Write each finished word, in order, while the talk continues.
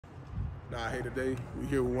Nah, hey, today we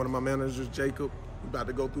here with one of my managers, Jacob. We about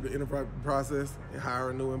to go through the interview process and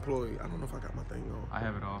hire a new employee. I don't know if I got my thing on. I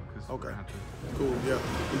have it all. Okay. Cool. Yeah.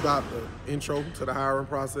 We got the intro to the hiring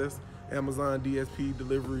process, Amazon DSP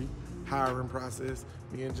delivery hiring process.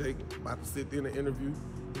 Me and Jake about to sit in the interview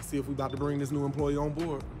and see if we about to bring this new employee on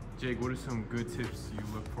board. Jake, what are some good tips you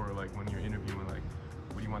look for, like when you're interviewing? Like,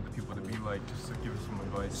 what do you want the people to be like? Just to give us some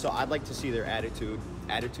advice. So I'd like to see their attitude.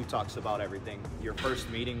 Attitude talks about everything. Your first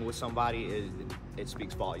meeting with somebody, it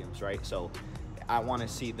speaks volumes, right? So I want to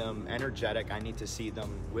see them energetic. I need to see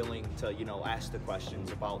them willing to, ask the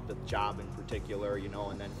questions about the job in particular,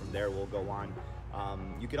 and then from there we'll go on.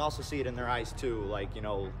 You could also see it in their eyes too, like,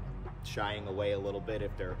 shying away a little bit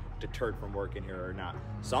if they're deterred from working here or not.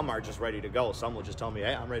 Some are just ready to go. Some will just tell me,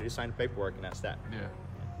 hey, I'm ready to sign the paperwork, and that's that. Yeah.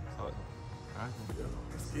 So, all right. Yeah,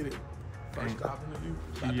 let's get it. First job interview.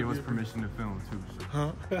 She gave us permission to film too. So.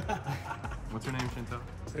 Huh? What's her name, Chantel?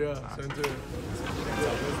 Yeah, Chantel.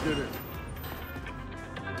 Let's get it.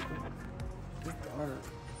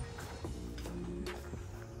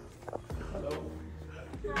 Hello.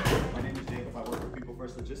 My name is Jacob. I work for People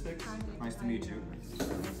First Logistics. Nice to meet you.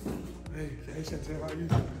 Hey Chantel, how are you?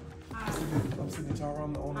 I'm Sidney Tarver.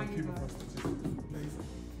 I'm the owner of People First Logistics. Amazing.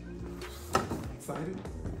 Excited?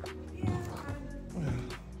 Yeah. Well,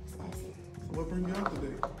 it's awesome. So what bring you out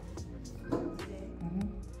today? I'm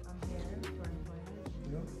here for employment.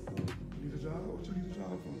 Yeah. You need a job? What you need a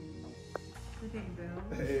job for? The paying bills.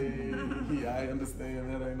 Hey, I understand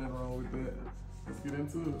that. Ain't nothing wrong with that. Let's get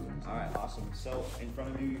into it. All right, awesome. So in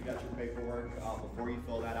front of you, you've got your paperwork. Before you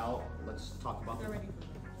fill that out, let's talk about They're ready.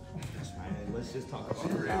 That's right. Let's just talk about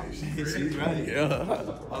She's ready. She's ready. Yeah.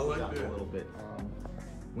 I like that that. a little bit.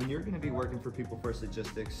 When you're going to be working for People First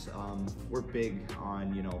Logistics, we're big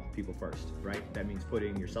on, people first, right? That means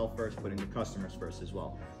putting yourself first, putting the customers first as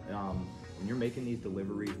well. When you're making these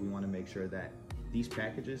deliveries, we want to make sure that these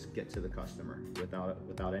packages get to the customer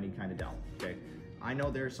without any kind of doubt, okay? I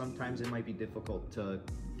know sometimes it might be difficult to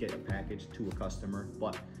get a package to a customer,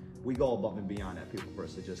 but we go above and beyond at People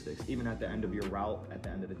First Logistics. Even at the end of your route, at the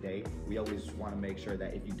end of the day, we always want to make sure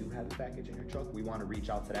that if you do have a package in your truck, we want to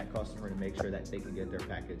reach out to that customer to make sure that they can get their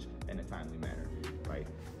package in a timely manner, right?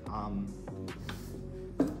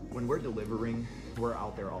 When we're delivering, we're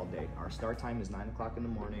out there all day. Our start time is 9 o'clock in the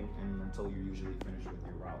morning and until you're usually finished with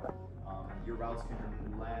your route. Your routes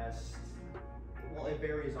can last, well, it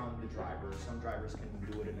varies on the driver. Some drivers can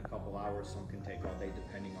do it in a couple hours, some can take all day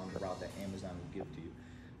depending on the route that Amazon will give to you.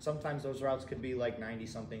 Sometimes those routes could be like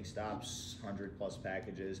 90-something stops, 100+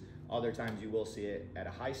 packages. Other times you will see it at a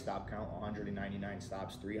high stop count, 199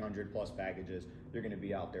 stops, 300+ packages. You're gonna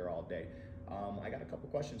be out there all day. I got a couple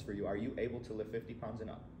questions for you. Are you able to lift 50 pounds and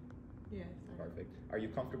up? Yes. Perfect. Are you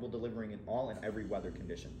comfortable delivering in all and every weather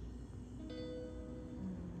condition?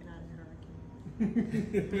 Not in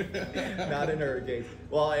hurricane. Not in hurricanes.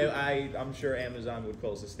 Well, I'm sure Amazon would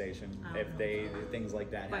close the station if things like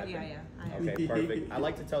that happen. But yeah. Okay, perfect. I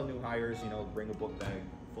like to tell new hires, bring a book bag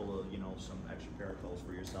full of, some extra pair of clothes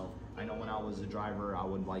for yourself. I know when I was a driver, I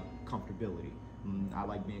would like comfortability. I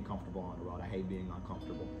like being comfortable on the road. I hate being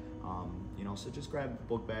uncomfortable. So just grab a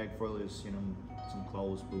book bag full of, some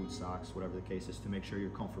clothes, boots, socks, whatever the case is, to make sure you're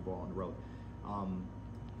comfortable on the road.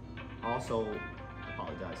 Also, I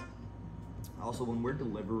apologize. Also, when we're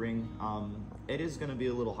delivering, it is going to be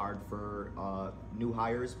a little hard for new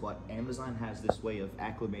hires, but Amazon has this way of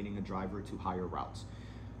acclimating a driver to higher routes.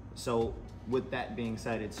 So with that being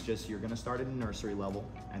said, it's just you're going to start at a nursery level,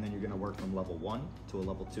 and then you're going to work from level 1 to a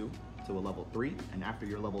level 2 to a level 3, and after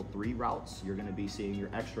your level 3 routes, you're going to be seeing your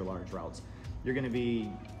extra large routes. You're going to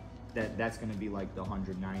be, that's going to be like the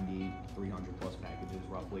 190, 300+ packages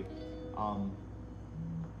roughly.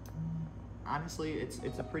 Honestly,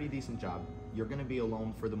 it's a pretty decent job. You're gonna be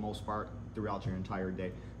alone for the most part throughout your entire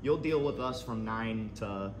day. You'll deal with us from 9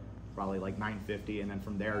 to probably like 9:50, and then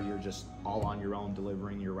from there you're just all on your own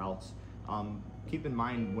delivering your routes. Keep in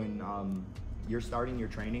mind when you're starting your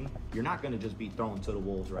training, you're not gonna just be thrown to the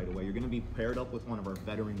wolves right away. You're gonna be paired up with one of our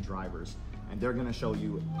veteran drivers, and they're gonna show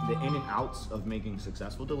you the in and outs of making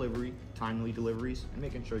successful delivery, timely deliveries, and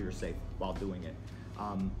making sure you're safe while doing it.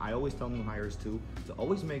 I always tell new hires too, to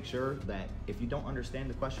always make sure that if you don't understand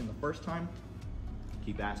the question the first time,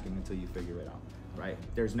 keep asking until you figure it out, right?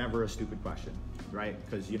 There's never a stupid question, right?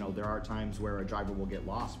 Because, there are times where a driver will get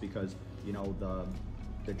lost because,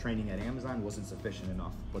 the training at Amazon wasn't sufficient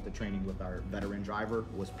enough, but the training with our veteran driver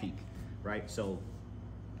was peak, right? So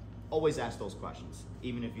always ask those questions,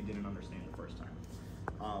 even if you didn't understand the first time.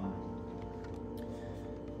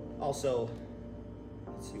 Also,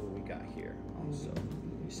 let's see what we got here. Also,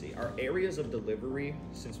 let me see. Our areas of delivery,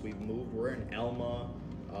 since we've moved, we're in Elma,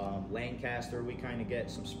 Lancaster, we kind of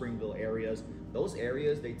get some Springville areas. Those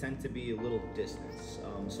areas, they tend to be a little distance.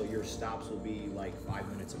 So your stops will be like 5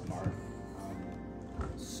 minutes apart.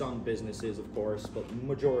 Some businesses, of course, but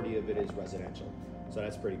majority of it is residential. So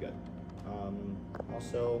that's pretty good.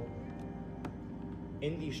 Also,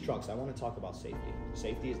 in these trucks, I want to talk about safety.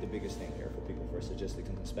 Safety is the biggest thing here for People First Logistics,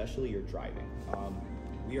 and especially your driving.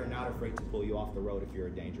 We are not afraid to pull you off the road if you're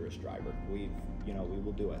a dangerous driver. We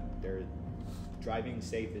will do it. Driving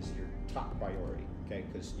safe is your top priority, okay?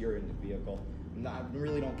 Because you're in the vehicle. I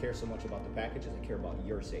really don't care so much about the packages. I care about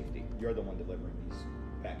your safety. You're the one delivering these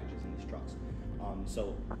packages in these trucks.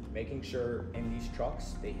 So making sure in these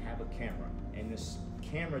trucks they have a camera, and this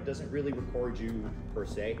camera doesn't really record you per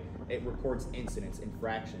se. It records incidents,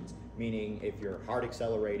 infractions, meaning if you're hard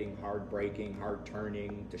accelerating, hard braking, hard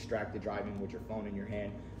turning, distracted driving with your phone in your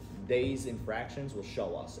hand, these infractions will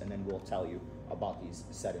show us, and then we'll tell you about these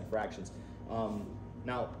said infractions.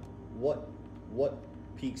 Now, what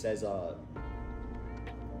peaks as a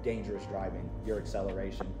dangerous driving? Your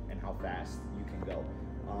acceleration and how fast you can go.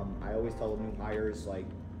 I always tell new hires, like,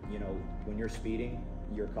 when you're speeding,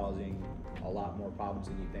 you're causing a lot more problems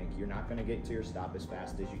than you think. You're not going to get to your stop as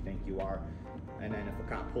fast as you think you are. And then if a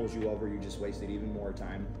cop pulls you over, you just wasted even more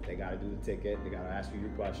time. They got to do the ticket. They got to ask you your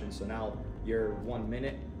questions. So now your 1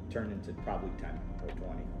 minute turned into probably 10 or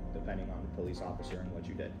 20, depending on the police officer and what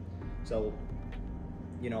you did. So,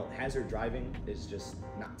 hazard driving is just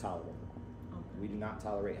not tolerable. We do not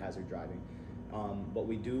tolerate hazard driving. But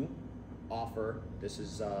we do offer, this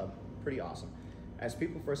is pretty awesome. As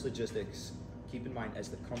People First Logistics, keep in mind, as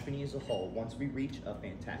the company as a whole, once we reach a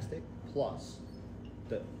fantastic plus,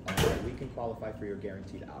 we can qualify for your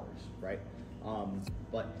guaranteed hours, right?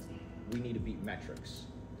 But we need to beat metrics.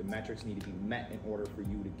 The metrics need to be met in order for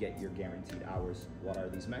you to get your guaranteed hours. What are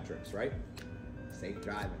these metrics, right? Safe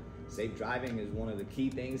driving. Safe driving is one of the key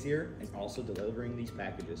things here, and also delivering these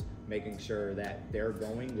packages, making sure that they're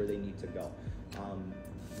going where they need to go.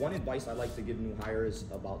 One advice I like to give new hires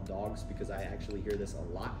about dogs, because I actually hear this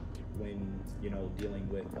a lot when dealing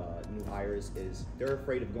with new hires, is they're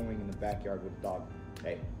afraid of going in the backyard with a dog.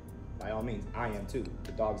 Hey, by all means, I am too.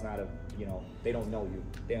 The dog's not they don't know you.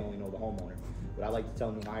 They only know the homeowner. What I like to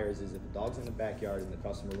tell new hires is if the dog's in the backyard and the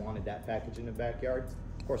customer wanted that package in the backyard,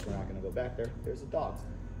 of course we're not going to go back there. There's a dog.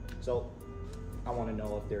 So I want to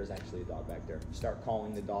know if there's actually a dog back there. Start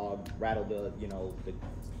calling the dog, rattle the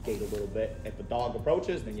gate a little bit. If the dog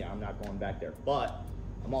approaches, then yeah, I'm not going back there. But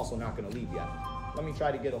I'm also not going to leave yet. Let me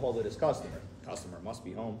try to get a hold of this customer. Customer must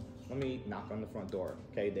be home. Let me knock on the front door.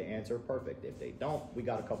 Okay, they answer, perfect. If they don't, we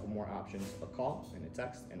got a couple more options: a call and a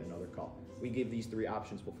text and another call. We give these 3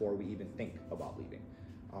 options before we even think about leaving.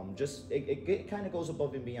 It kind of goes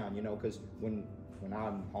above and beyond, because when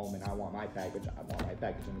I'm home and I want my package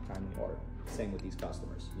in the timely order. Same with these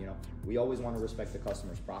customers, We always want to respect the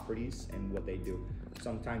customer's properties and what they do.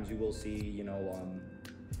 Sometimes you will see,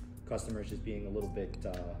 customers just being a little bit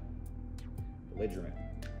belligerent.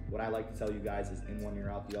 What I like to tell you guys is in one ear,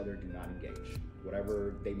 out the other, do not engage.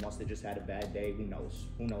 Whatever, they must have just had a bad day, who knows?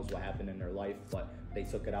 Who knows what happened in their life, but they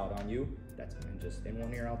took it out on you. That's just in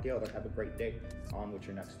one ear, out the other. Have a great day, on with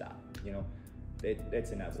your next stop,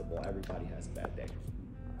 It's inevitable. Everybody has a bad day.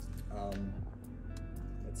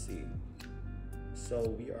 Let's see. So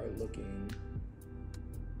we are looking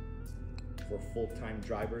for full-time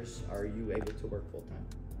drivers. Are you able to work full-time?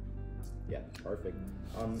 Yeah, perfect.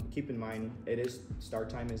 Keep in mind, start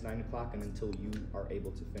time is 9 o'clock and until you are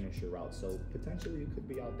able to finish your route. So potentially you could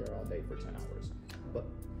be out there all day for 10 hours. But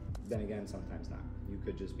then again, sometimes not. You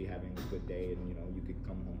could just be having a good day and you could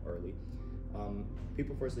come home early.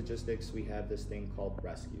 People First Logistics, we have this thing called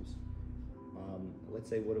rescues. Let's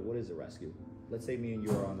say, what is a rescue? Let's say me and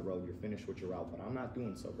you are on the road, you're finished with your route, but I'm not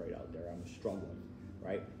doing so great out there, I'm struggling,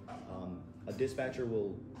 right? A dispatcher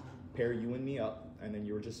will pair you and me up, and then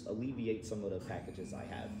you'll just alleviate some of the packages I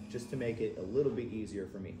have, just to make it a little bit easier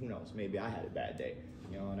for me. Who knows, maybe I had a bad day,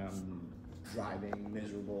 and I'm driving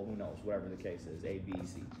miserable, who knows, whatever the case is, A, B,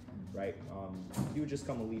 C. Right? You would just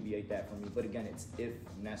come alleviate that for me. But again, it's if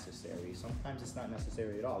necessary. Sometimes it's not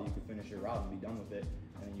necessary at all. You could finish your route and be done with it,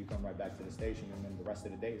 and then you come right back to the station, and then the rest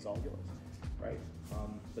of the day is all yours, right?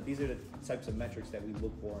 But these are the types of metrics that we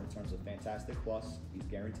look for in terms of Fantastic Plus, these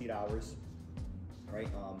guaranteed hours, right?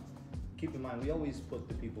 Keep in mind, we always put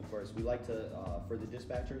the people first. We like to, for the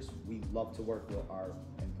dispatchers, we love to work with our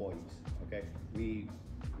employees, okay? We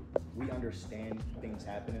understand things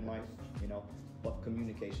happen in life, but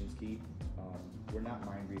communication's key. We're not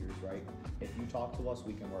mind readers, right? If you talk to us,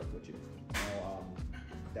 we can work with you.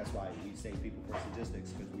 that's why we say people first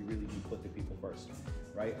logistics, because we really do put the people first,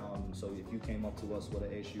 right? So if you came up to us with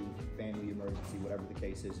an issue, family emergency, whatever the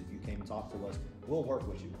case is, if you came and talk to us, we'll work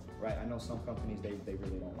with you, right? I know some companies, they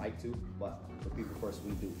really don't like to, but for people first,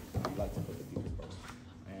 we do. We like to put the people first.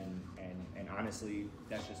 And honestly,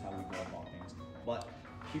 that's just how we go about things. But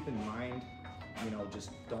keep in mind, you know, just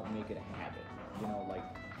don't make it a habit. You know, like,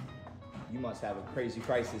 you must have a crazy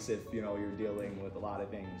crisis if, you know, you're dealing with a lot of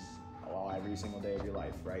things every single day of your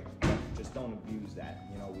life, right? Just don't abuse that.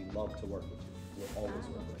 You know, we love to work with you. We'll always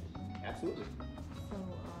work with you. Absolutely. So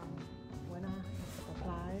when I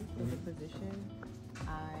applied for the position,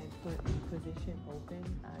 I put the position open.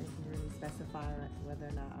 I didn't really specify whether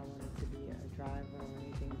or not I wanted to be a driver or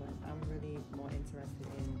anything, but I'm really more interested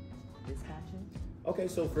in dispatching. Okay,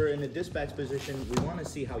 so in the dispatch position, we want to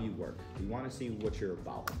see how you work. We want to see what you're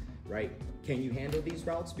about, right? Can you handle these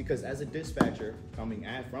routes? Because as a dispatcher, coming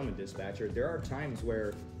from a dispatcher, there are times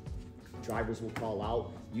where drivers will call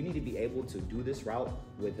out. You need to be able to do this route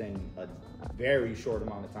within a very short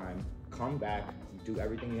amount of time, come back, do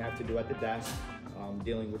everything you have to do at the desk,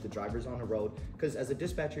 dealing with the drivers on the road. Because as a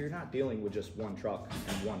dispatcher, you're not dealing with just one truck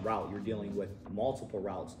and one route. You're dealing with multiple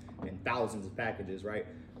routes and thousands of packages, right?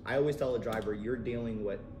 I always tell a driver, you're dealing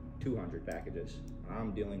with 200 packages.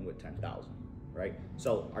 I'm dealing with 10,000, right?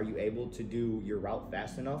 So are you able to do your route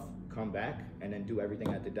fast enough, come back, and then do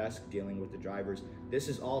everything at the desk, dealing with the drivers? This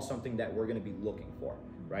is all something that we're gonna be looking for,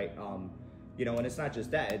 right? You know, and it's not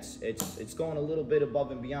just that, it's going a little bit above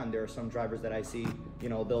and beyond. There are some drivers that I see, you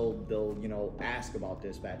know, they'll you know, ask about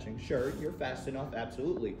dispatching. Sure, you're fast enough,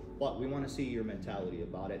 absolutely, but we wanna see your mentality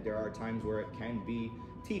about it. There are times where it can be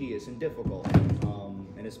tedious and difficult,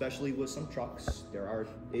 and especially with some trucks, there are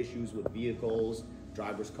issues with vehicles,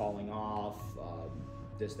 drivers calling off,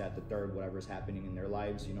 this, that, the third, whatever's happening in their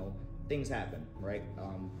lives, you know, things happen, right?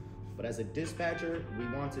 But as a dispatcher, we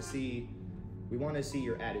want to see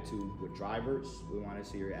your attitude with drivers. We want to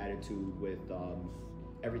see your attitude with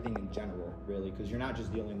everything in general, really, because you're not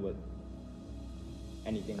just dealing with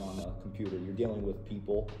anything on a computer. You're dealing with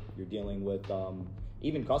people. You're dealing with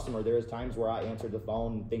even customer. There's times where I answered the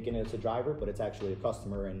phone thinking it's a driver, but it's actually a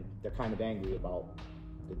customer, and they're kind of angry about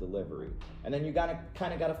the delivery. And then you kind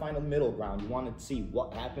of gotta find a middle ground. You want to see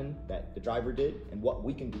what happened that the driver did and what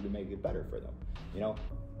we can do to make it better for them. You know,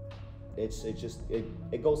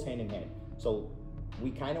 it goes hand in hand. So we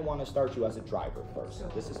kind of want to start you as a driver first.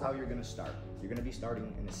 This is how you're going to start. You're going to be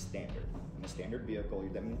starting in a standard vehicle.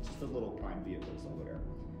 That means just the little prime vehicles over there.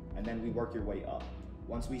 And then we work your way up.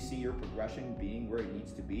 Once we see your progression being where it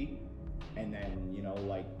needs to be, and then, you know,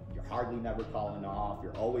 like, you're hardly never calling off,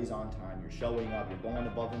 you're always on time, you're showing up, you're going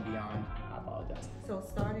above and beyond, I apologize. So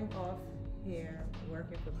starting off here,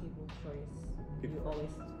 working for People's Choice, you always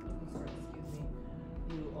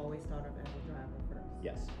start off as a driver first.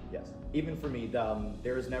 Yes. Even for me,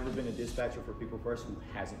 there has never been a dispatcher for People First who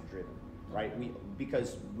hasn't driven, right?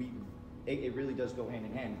 It really does go hand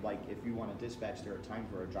in hand. Like, if you want to dispatch, there are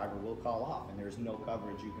times where a driver will call off and there's no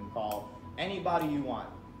coverage. You can call anybody you want.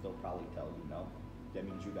 They'll probably tell you no. That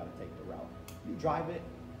means you got to take the route. You drive it,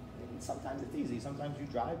 and sometimes it's easy. Sometimes you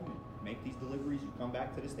drive, you make these deliveries, you come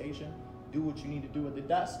back to the station, do what you need to do at the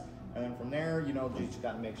desk, and then from there, you know, you just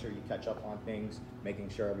got to make sure you catch up on things, making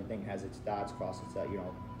sure everything has its dots,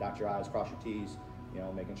 dot your I's, cross your T's, you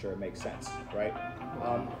know, making sure it makes sense, right?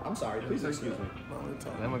 I'm sorry, please excuse me.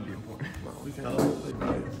 That might be important. We can When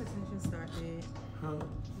does the position start, Ed? Huh?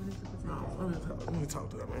 When is the position start? Let me talk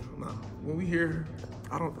to that, man. Nah, when we here,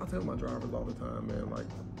 I tell my drivers all the time, man, like,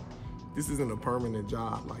 this isn't a permanent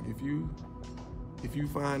job. Like, if you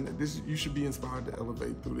find that this, you should be inspired to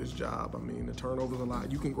elevate through this job. I mean, the turnover's a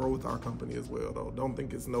lot. You can grow with our company as well, though. Don't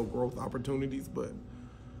think it's no growth opportunities, but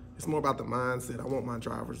it's more about the mindset. I want my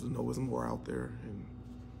drivers to know there's more out there. And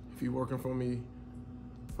if you're working for me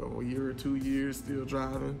for a year or 2 years, still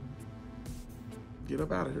driving, get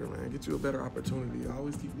up out of here, man. Get you a better opportunity. I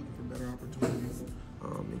always keep looking for better opportunities,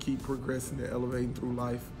 and keep progressing and elevating through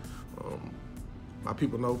life. My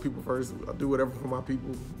people know People First. I do whatever for my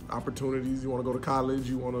people. Opportunities, you want to go to college,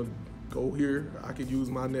 you want to go here, I could use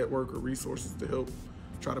my network or resources to help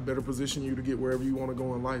try to better position you to get wherever you want to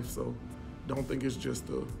go in life. So don't think it's just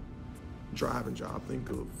a driving job. Think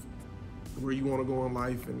of where you want to go in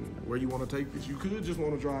life and where you want to take this. You could just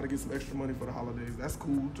want to drive to get some extra money for the holidays. That's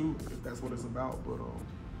cool too, if that's what it's about. But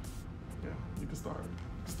yeah, you can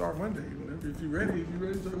start Monday whenever, if you're ready.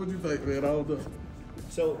 What do you think, man? I don't know.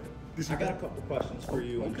 So I got a couple questions for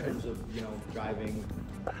you in terms of, you know, driving.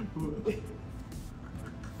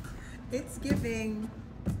 It's giving,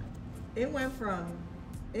 it went from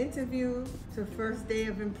interview to first day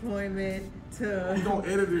of employment to. You gonna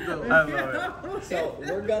edit it though. I love it. So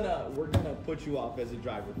we're gonna put you off as a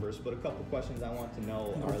driver first, but a couple questions I want to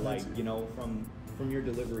know are like, you know, from your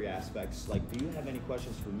delivery aspects, like, do you have any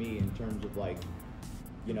questions for me in terms of like,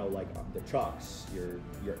 you know, like the trucks, your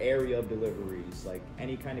area of deliveries, like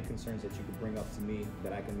any kind of concerns that you could bring up to me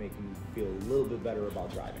that I can make you feel a little bit better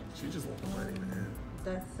about driving? She just wants the money, man.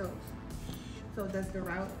 That's so. So does the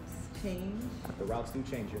routes change? The routes do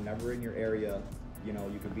change. You're never in your area. You know,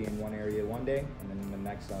 you could be in one area one day and then in the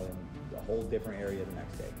next, a whole different area the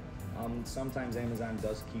next day. Sometimes Amazon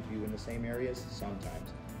does keep you in the same areas,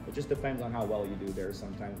 sometimes. It just depends on how well you do. There are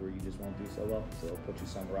some times where you just won't do so well, so they'll put you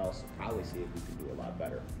somewhere else, probably see if you can do a lot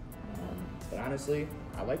better. But honestly,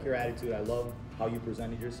 I like your attitude. I love how you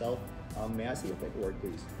presented yourself. May I see your paperwork,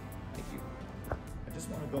 please? Thank you. I just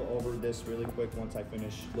want to go over this really quick once I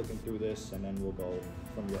finish looking through this, and then we'll go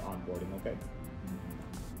from your onboarding, okay?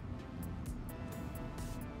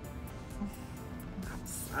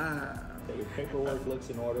 Okay, your paperwork looks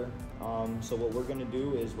in order. So what we're gonna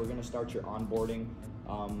do is we're gonna start your onboarding.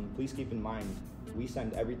 Please keep in mind, we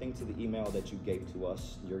send everything to the email that you gave to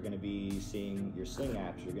us. You're gonna be seeing your Sling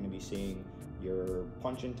apps, you're gonna be seeing your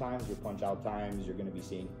punch-in times, your punch-out times, you're gonna be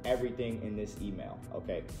seeing everything in this email,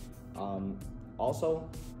 okay? Also,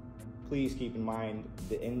 please keep in mind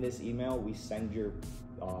that in this email, we send your,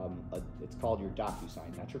 it's called your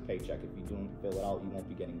DocuSign, not your paycheck. If you don't fill it out, you won't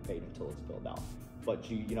be getting paid until it's filled out. But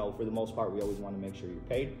you know, for the most part, we always want to make sure you're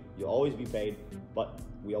paid. You'll always be paid, but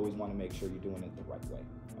we always want to make sure you're doing it the right way,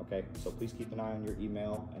 okay? So please keep an eye on your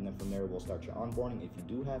email, and then from there, we'll start your onboarding. If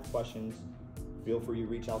you do have questions, feel free to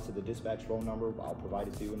reach out to the dispatch phone number. I'll provide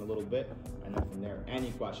it to you in a little bit. And then from there,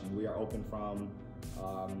 any questions, we are open from,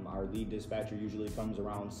 our lead dispatcher usually comes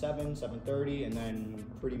around 7:30, and then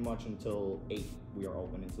pretty much until 8, we are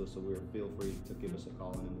open until, so feel free to give us a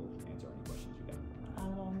call and we'll answer any questions you got. How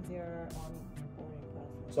long is your onboarding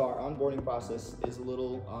process? So our onboarding process is a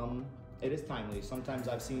little, it is timely. Sometimes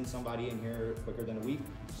I've seen somebody in here quicker than a week,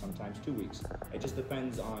 sometimes 2 weeks. It just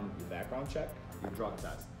depends on your background check, your drug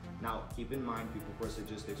test. Now, keep in mind, People First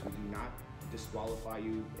Logistics, we do not disqualify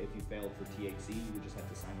you if you fail for THC. You would just have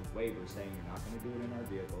to sign a waiver saying you're not going to do it in our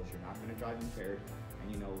vehicles, you're not going to drive impaired,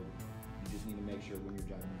 and you know, you just need to make sure when you're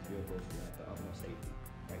driving these vehicles, you're at the utmost safety,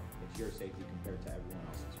 right? It's your safety compared to everyone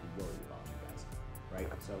else's. We worry about you guys,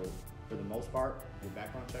 right? So for the most part, your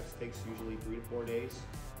background checks takes usually 3 to 4 days.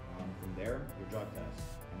 From there, your drug test.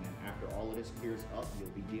 And then after all of this clears up,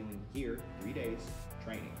 you'll be dealing here 3 days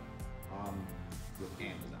training with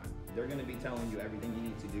Amazon. They're going to be telling you everything you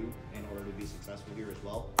need to do in order to be successful here as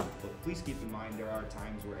well. But please keep in mind, there are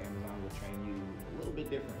times where Amazon will train you a little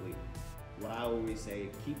bit differently. What I always say,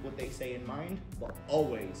 keep what they say in mind, but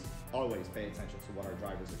always pay attention to what our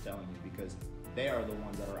drivers are telling you, because they are the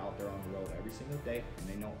ones that are out there on the road every single day, and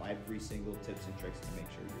they know every single tips and tricks to make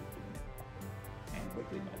sure you're doing it. And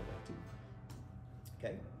quickly, by the way, too.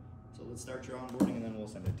 Okay, so let's start your onboarding and then we'll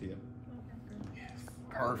send it to you.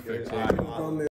 Perfect. Good.